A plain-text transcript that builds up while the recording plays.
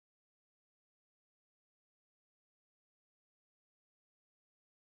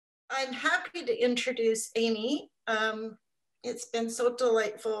I'm happy to introduce Amy. It's been so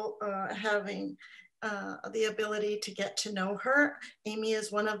delightful having the ability to get to know her. Amy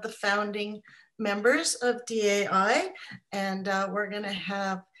is one of the founding members of DAI, and we're going to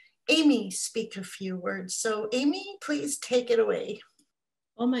have Amy speak a few words. So Amy, please take it away.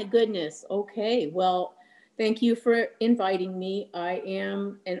 Oh my goodness. Okay. Well, thank you for inviting me. I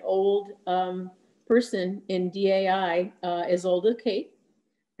am an old person in DAI, as old as Kate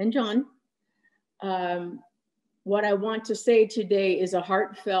and John. What I want to say today is a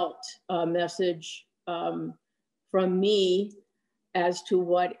heartfelt message from me as to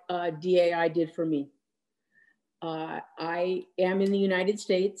what DAI did for me. I am in the United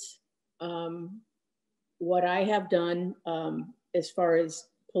States. What I have done as far as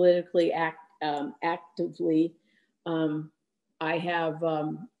politically actively, I have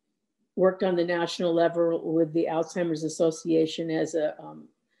worked on the national level with the Alzheimer's Association as a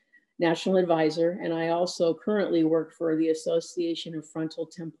national advisor, and I also currently work for the Association of Frontal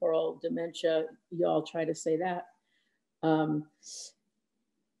Temporal Dementia. You all try to say that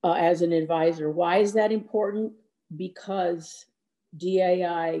as an advisor. Why is that important? Because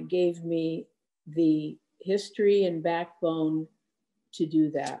DAI gave me the history and backbone to do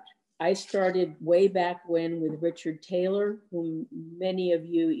that. I started way back when with Richard Taylor, whom many of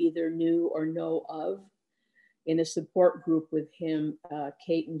you either knew or know of, in a support group with him.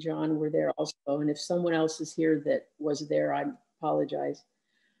 Kate and John were there also. And if someone else is here that was there, I apologize.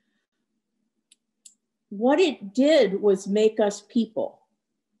 What it did was make us people.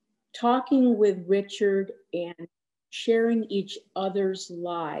 Talking with Richard and sharing each other's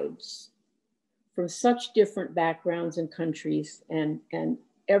lives from such different backgrounds and countries and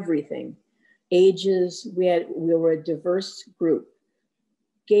everything, ages, we were a diverse group,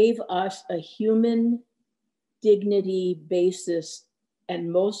 gave us a human dignity basis.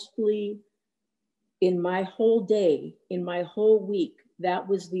 And mostly in my whole day, in my whole week, that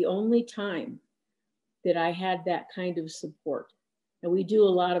was the only time that I had that kind of support. And we do a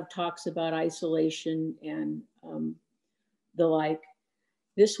lot of talks about isolation and the like.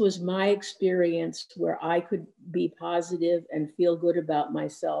 This was my experience where I could be positive and feel good about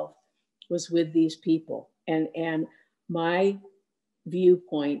myself, was with these people. And my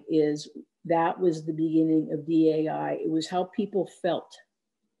viewpoint is that was the beginning of DAI. It was how people felt,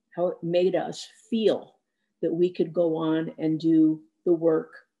 how it made us feel that we could go on and do the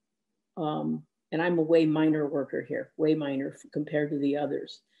work. And I'm a way minor worker here, way minor compared to the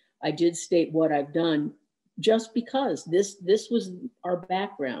others. I did state what I've done just because this was our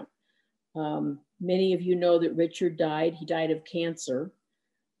background. Many of you know that Richard died. He died of cancer.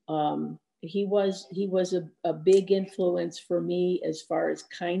 He was a big influence for me as far as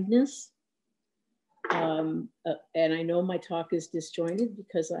kindness. And I know my talk is disjointed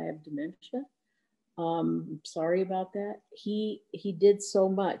because I have dementia. Sorry about that. He did so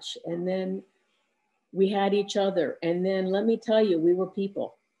much. And then we had each other. And then let me tell you, we were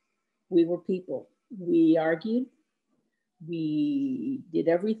people. We were people. We argued. We did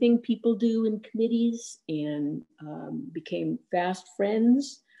everything people do in committees and became fast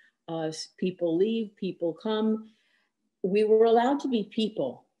friends. People leave, people come. We were allowed to be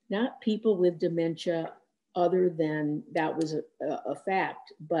people, not people with dementia, other than that was a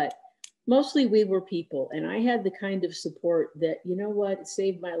fact, but mostly we were people. And I had the kind of support that, you know what, it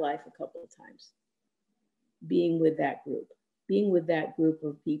saved my life a couple of times, being with that group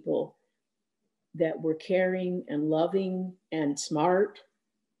of people that were caring and loving and smart.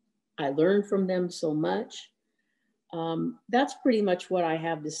 I learned from them so much. That's pretty much what I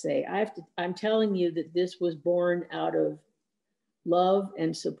have to say. I'm telling you that this was born out of love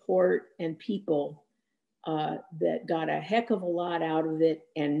and support and people that got a heck of a lot out of it.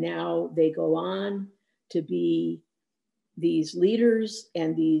 And now they go on to be these leaders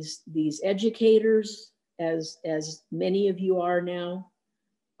and these educators, as many of you are now,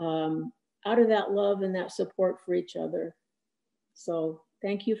 out of that love and that support for each other. So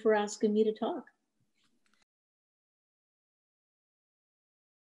thank you for asking me to talk.